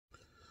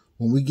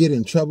when we get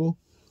in trouble,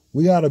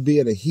 we ought to be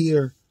able to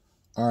hear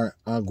our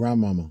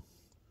grandmama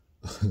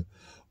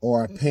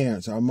or our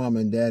parents, our mom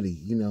and daddy.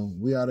 You know,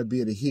 we ought to be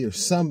able to hear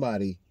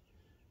somebody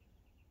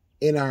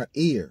in our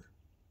ear,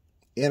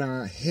 in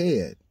our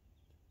head,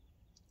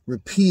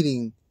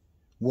 repeating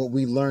what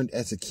we learned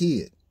as a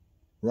kid,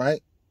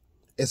 right?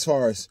 As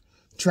far as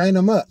train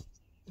them up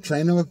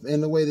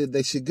in the way that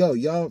they should go.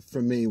 Y'all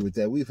familiar with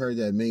that. We've heard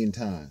that a million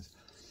times.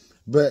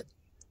 But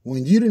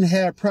when you didn't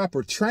have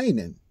proper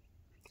training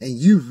and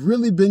you've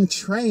really been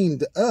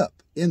trained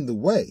up in the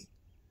way,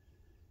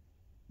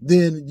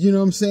 then, you know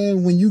what I'm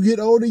saying, when you get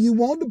older, you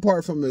won't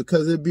depart from it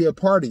because it'd be a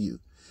part of you.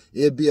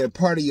 It'd be a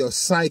part of your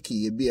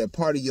psyche. It'd be a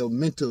part of your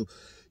mental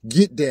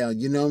get down.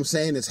 You know what I'm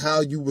saying? It's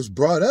how you was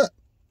brought up.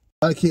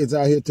 A lot of kids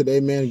out here today,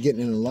 man,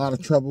 getting in a lot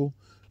of trouble.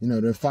 You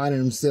know, they're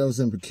finding themselves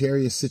in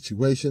precarious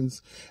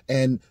situations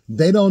and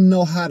they don't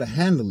know how to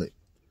handle it.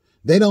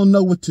 They don't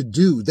know what to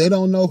do. They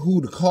don't know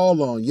who to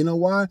call on. You know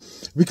why?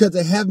 Because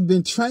they haven't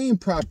been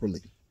trained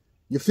properly.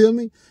 You feel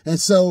me? And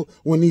so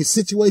when these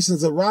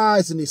situations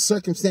arise and these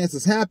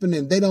circumstances happen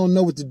and they don't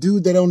know what to do,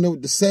 they don't know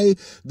what to say,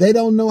 they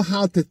don't know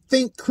how to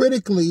think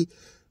critically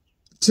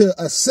to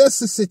assess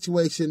the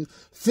situation,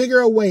 figure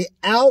a way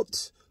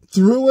out,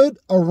 through it,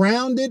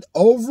 around it,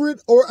 over it,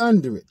 or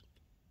under it.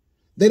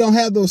 They don't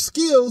have those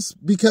skills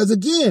because,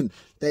 again,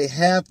 they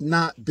have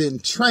not been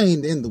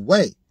trained in the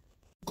way.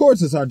 Of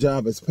course, it's our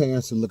job as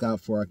parents to look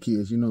out for our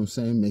kids. You know what I'm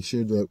saying? Make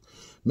sure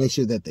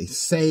that they're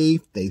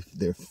safe,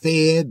 they're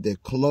fed, they're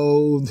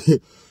clothed.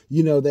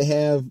 You know, they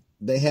have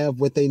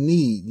what they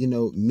need. You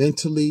know,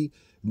 mentally,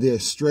 they're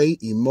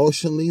straight.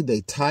 Emotionally,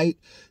 they tight.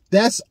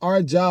 That's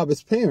our job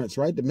as parents,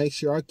 right? To make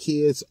sure our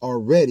kids are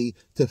ready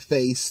to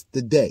face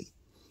the day,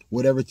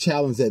 whatever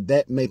challenge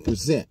that may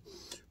present.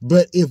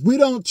 But if we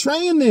don't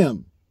train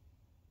them,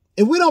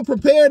 if we don't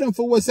prepare them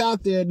for what's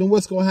out there, then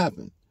what's going to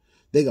happen?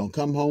 They're going to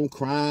come home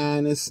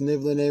crying and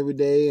sniveling every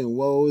day and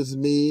woe is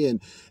me.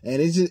 And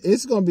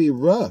it's going to be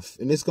rough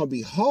and it's going to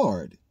be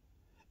hard.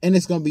 And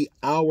it's going to be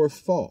our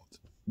fault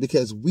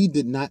because we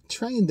did not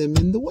train them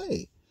in the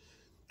way,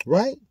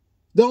 right?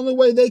 The only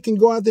way they can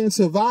go out there and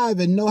survive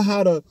and know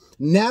how to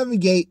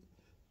navigate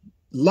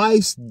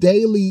life's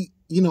daily,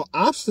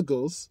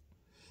 obstacles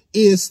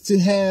is to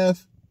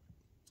have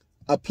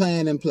a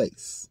plan in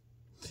place.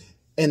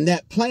 And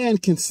that plan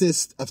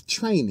consists of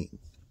training,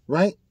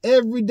 right?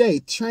 Every day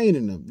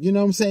training them, you know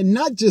what I'm saying?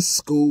 Not just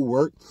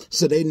schoolwork,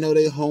 so they know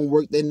their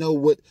homework, they know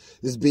what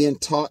is being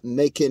taught and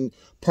they can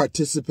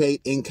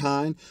participate in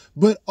kind,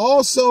 but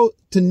also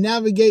to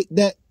navigate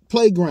that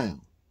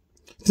playground,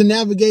 to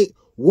navigate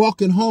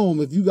walking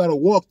home if you got to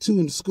walk to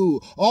in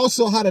school.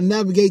 Also how to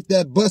navigate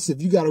that bus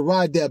if you got to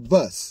ride that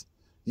bus.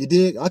 You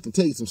dig? I can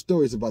tell you some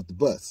stories about the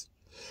bus.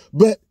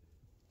 But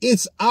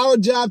it's our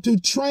job to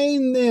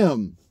train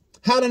them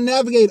how to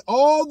navigate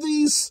all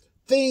these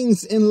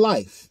things in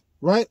life,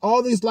 right?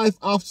 All these life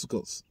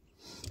obstacles.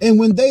 And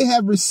when they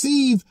have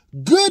received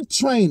good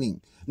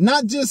training,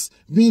 not just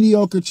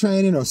mediocre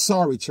training or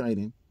sorry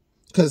training,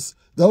 because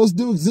those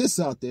do exist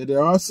out there.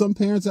 There are some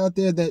parents out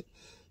there that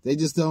they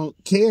just don't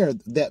care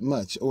that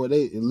much, or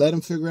they let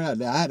them figure it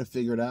out. I had to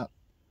figure it out.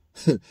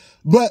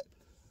 But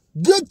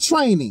good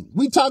training.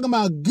 We talking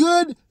about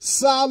good,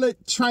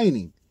 solid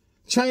training.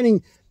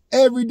 Training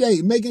every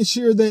day, making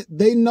sure that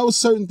they know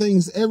certain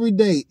things every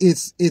day.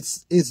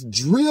 It's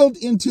drilled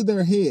into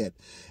their head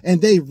and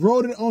they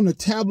wrote it on the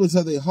tablets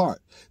of their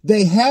heart.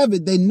 They have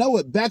it. They know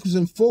it backwards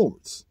and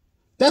forwards.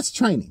 That's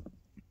training.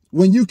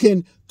 When you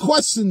can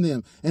question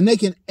them and they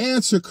can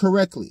answer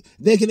correctly.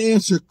 They can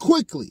answer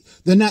quickly.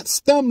 They're not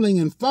stumbling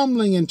and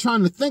fumbling and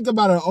trying to think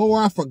about it. Oh,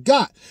 I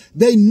forgot.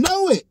 They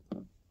know it.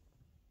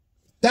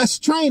 That's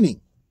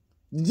training.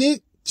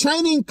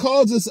 Training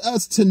causes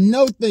us to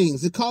know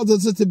things. It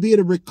causes us to be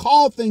able to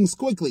recall things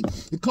quickly.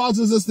 It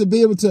causes us to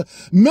be able to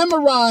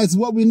memorize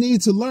what we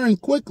need to learn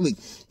quickly.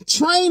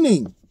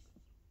 Training.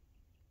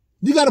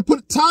 You got to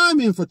put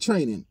time in for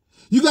training.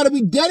 You got to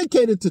be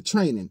dedicated to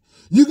training.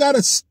 You got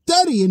to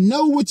study and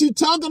know what you're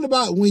talking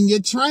about when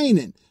you're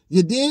training.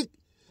 You dig?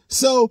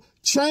 So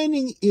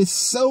training is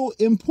so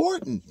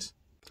important.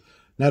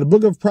 Now, the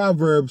book of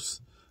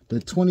Proverbs, the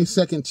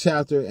 22nd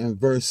chapter and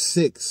verse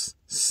 6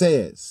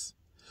 says,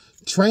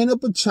 train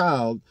up a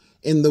child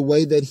in the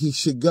way that he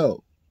should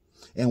go,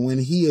 and when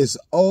he is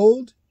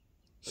old,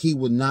 he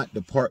will not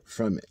depart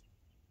from it.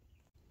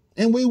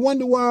 And we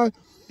wonder why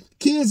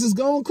kids is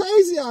going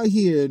crazy out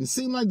here, and it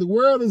seems like the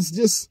world is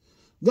just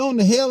going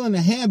to hell in a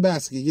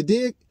handbasket, you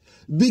dig?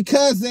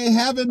 Because they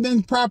haven't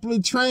been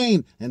properly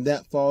trained, and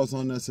that falls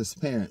on us as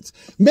parents.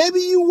 Maybe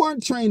you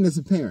weren't trained as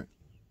a parent.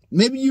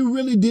 Maybe you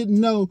really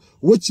didn't know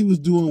what you was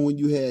doing when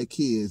you had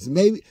kids.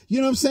 Maybe, you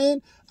know what I'm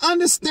saying?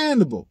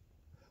 Understandable.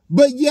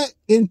 But yet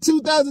in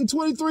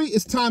 2023,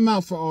 it's time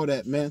out for all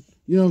that, man.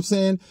 You know what I'm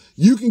saying?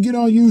 You can get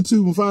on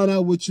YouTube and find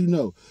out what you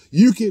know.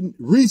 You can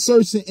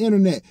research the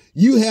internet.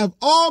 You have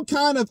all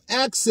kind of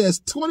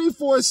access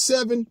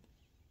 24/7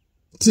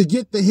 to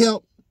get the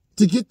help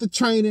to get the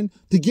training,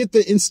 to get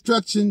the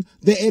instruction,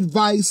 the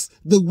advice,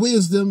 the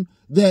wisdom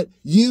that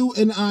you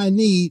and I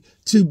need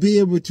to be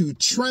able to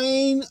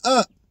train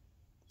up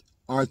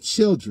our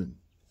children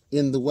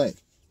in the way,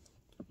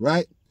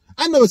 right?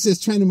 I know it says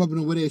train them up in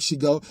the way they should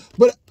go,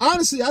 but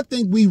honestly, I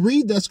think we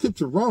read that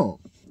scripture wrong,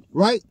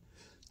 right?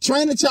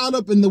 Train a child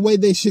up in the way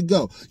they should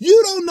go. You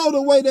don't know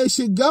the way they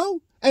should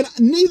go, and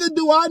neither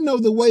do I know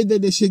the way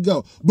that they should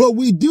go, but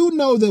we do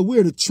know that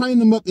we're to train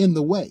them up in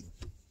the way.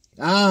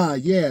 Ah,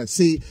 yeah.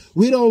 See,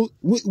 we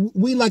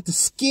like to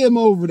skim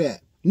over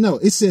that. No,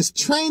 it says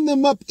train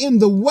them up in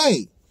the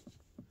way.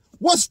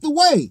 What's the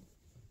way?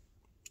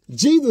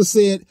 Jesus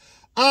said,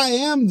 I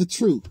am the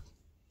truth,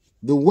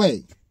 the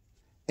way,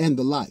 and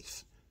the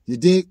life. You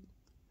dig?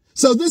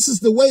 So this is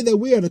the way that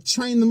we are to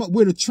train them up.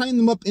 We're to train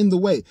them up in the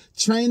way.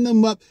 Train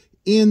them up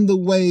in the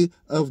way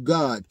of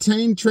God.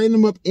 Train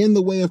them up in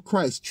the way of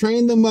Christ.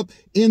 Train them up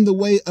in the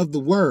way of the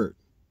word.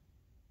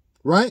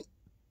 Right?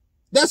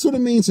 That's what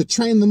it means to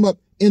train them up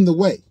in the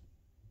way.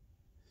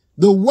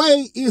 The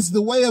way is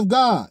the way of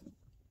God.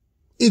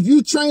 If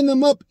you train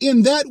them up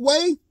in that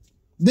way,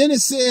 then it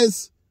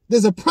says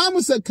there's a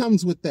promise that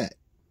comes with that.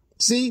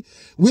 See,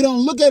 we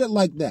don't look at it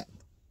like that.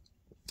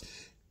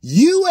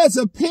 You as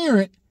a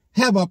parent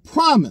have a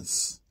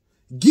promise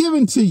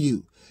given to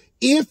you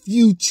if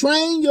you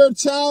train your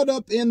child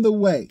up in the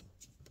way.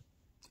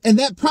 And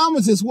that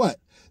promise is what?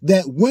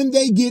 That when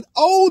they get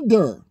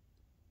older,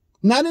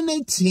 not in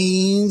their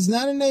teens,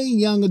 not in their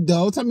young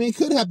adults, I mean, it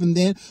could happen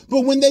then,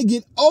 but when they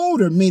get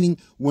older, meaning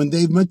when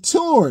they've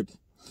matured,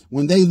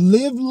 when they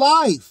live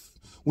life,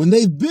 when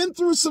they've been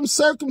through some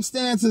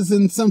circumstances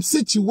and some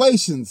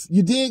situations,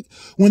 you dig?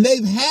 When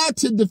they've had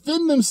to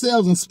defend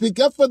themselves and speak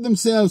up for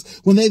themselves,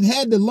 when they've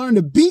had to learn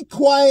to be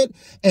quiet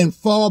and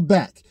fall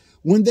back,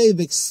 when they've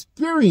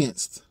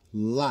experienced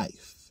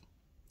life,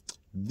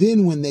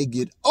 then when they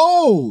get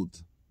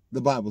old,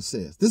 the Bible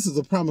says, this is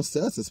a promise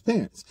to us as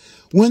parents,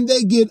 when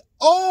they get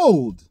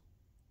old,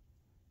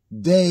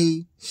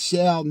 they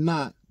shall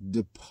not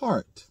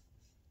depart.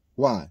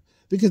 Why?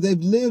 Because they've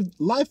lived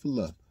life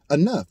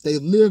enough.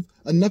 They've lived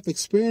enough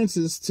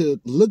experiences to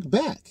look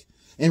back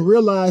and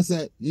realize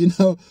that, you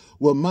know,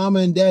 what mama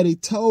and daddy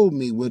told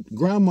me, what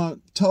grandma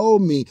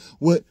told me,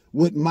 what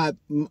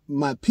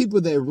my people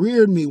that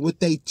reared me, what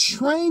they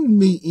trained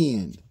me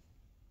in.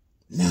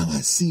 Now I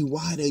see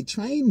why they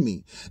trained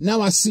me.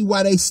 Now I see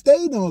why they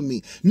stayed on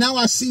me. Now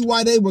I see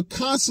why they were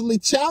constantly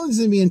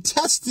challenging me and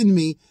testing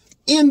me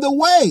in the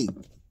way.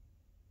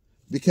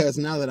 Because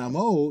now that I'm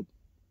old,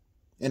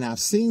 and I've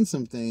seen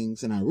some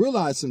things and I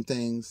realize some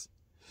things,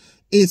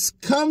 it's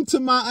come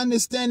to my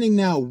understanding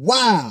now.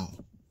 Wow.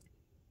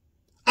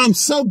 I'm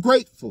so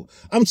grateful.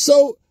 I'm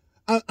so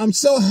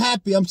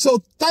happy. I'm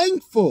so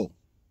thankful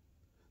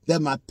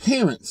that my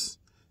parents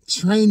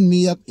trained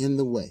me up in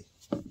the way.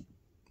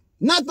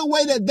 Not the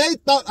way that they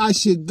thought I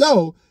should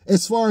go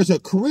as far as a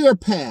career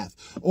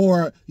path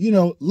or, you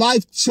know,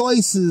 life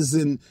choices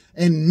and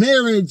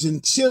marriage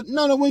and children.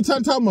 No, we ain't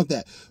talking about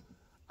that.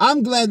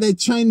 I'm glad they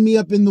trained me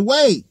up in the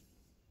way.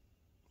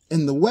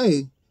 And the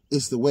way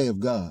is the way of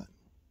God.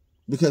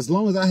 Because as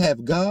long as I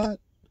have God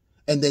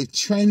and they've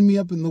trained me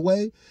up in the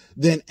way,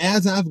 then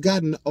as I've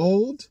gotten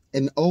old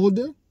and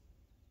older,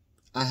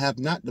 I have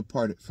not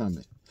departed from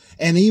it.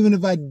 And even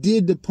if I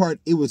did depart,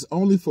 it was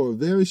only for a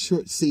very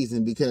short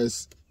season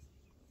because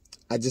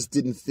I just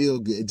didn't feel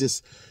good. It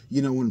just,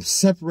 you know, when I'm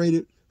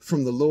separated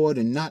from the Lord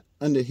and not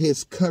under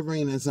his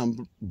covering, his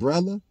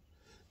umbrella,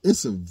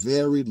 it's a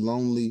very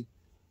lonely,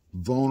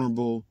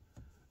 vulnerable,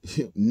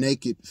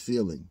 naked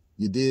feeling.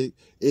 You dig?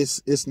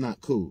 It's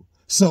not cool.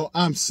 So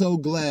I'm so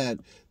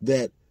glad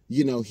that,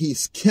 you know,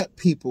 he's kept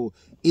people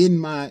in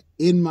my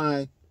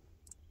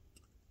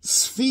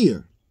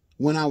sphere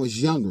when I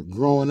was younger,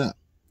 growing up.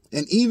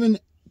 And even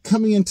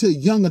coming into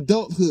young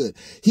adulthood,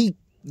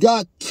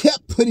 God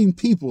kept putting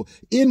people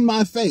in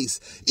my face.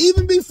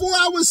 Even before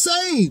I was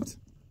saved,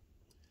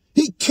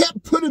 he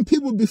kept putting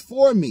people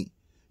before me.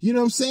 You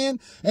know what I'm saying?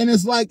 And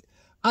it's like,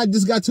 I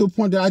just got to a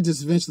point that I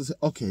just eventually said,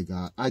 okay,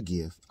 God, I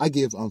give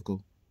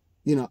uncle.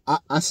 You know,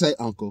 I say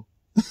uncle.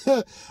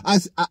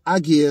 I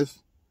give.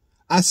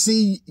 I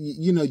see,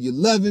 you know, you're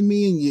loving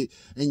me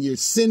and you're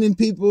sending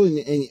people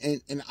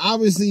and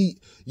obviously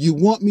you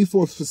want me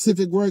for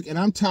specific work, and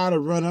I'm tired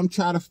of running. I'm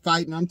tired of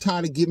fighting. I'm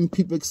tired of giving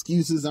people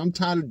excuses. I'm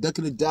tired of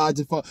ducking and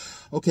dodging.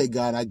 Okay,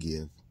 God, I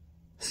give.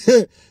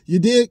 You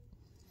dig?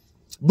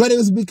 But it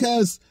was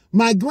because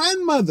my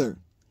grandmother,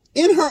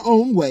 in her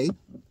own way,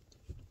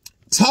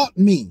 taught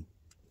me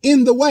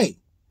in the way.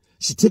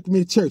 She took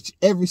me to church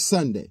every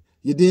Sunday.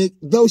 You dig?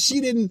 Though she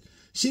didn't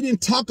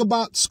talk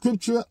about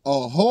scripture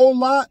a whole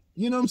lot.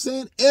 You know what I'm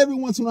saying? Every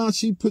once in a while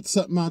she put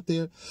something out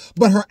there,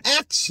 but her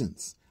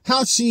actions,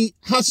 how she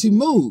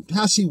moved,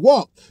 how she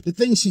walked, the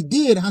things she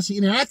did, how she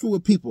interacted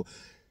with people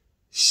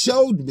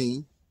showed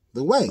me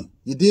the way.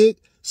 You dig?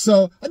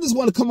 So I just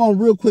want to come on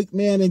real quick,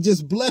 man, and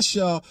just bless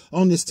y'all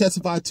on this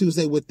Testify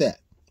Tuesday with that.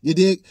 You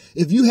dig?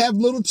 If you have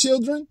little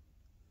children,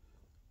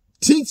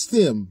 teach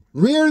them,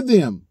 rear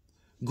them,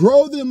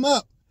 grow them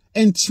up,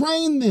 and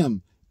train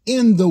them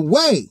in the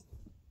way.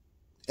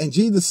 And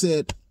Jesus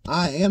said,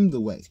 I am the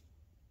way,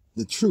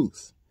 the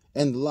truth,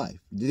 and the life.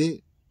 You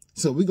dig?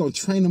 So we're going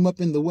to train them up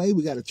in the way.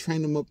 We got to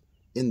train them up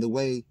in the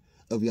way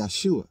of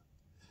Yeshua.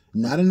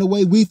 Not in the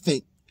way we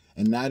think,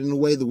 and not in the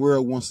way the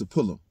world wants to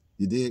pull them.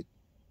 You dig?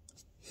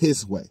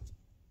 His way.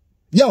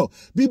 Yo,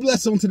 be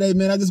blessed on today,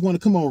 man. I just want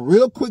to come on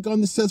real quick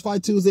on this Testify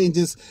Tuesday and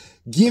just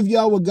give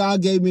y'all what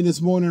God gave me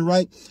this morning,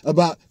 right?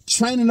 About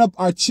training up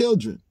our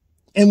children.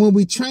 And when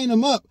we train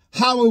them up,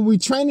 how are we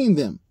training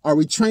them? Are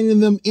we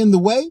training them in the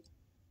way?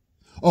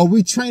 Or are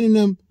we training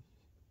them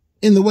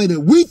in the way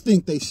that we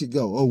think they should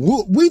go, or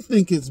what we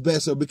think is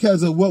best, or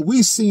because of what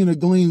we've seen or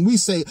gleaned, we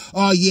say,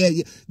 oh yeah,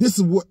 this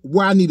is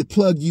where I need to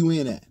plug you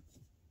in at.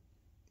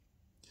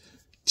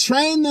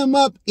 Train them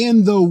up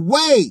in the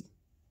way,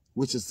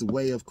 which is the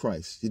way of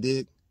Christ. You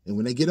dig? And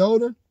when they get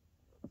older,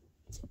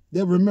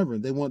 they'll remember.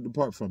 They won't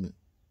depart from it.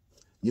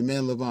 Your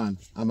man, Levon,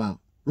 I'm out.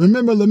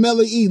 Remember,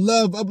 Lamella E,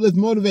 love, uplift,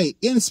 motivate,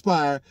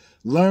 inspire,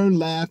 learn,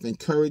 laugh,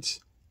 encourage,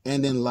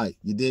 and enlighten.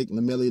 You dig?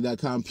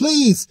 Lamella.com.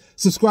 Please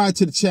subscribe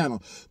to the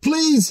channel.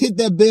 Please hit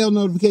that bell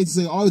notification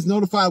so you're always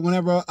notified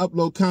whenever I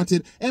upload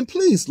content. And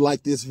please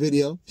like this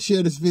video.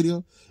 Share this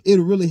video.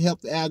 It'll really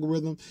help the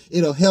algorithm.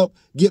 It'll help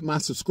get my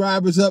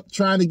subscribers up.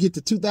 Trying to get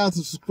to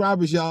 2,000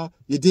 subscribers, y'all.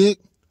 You dig?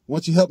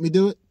 Once you help me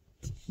do it,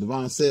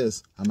 Levon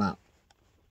says, I'm out.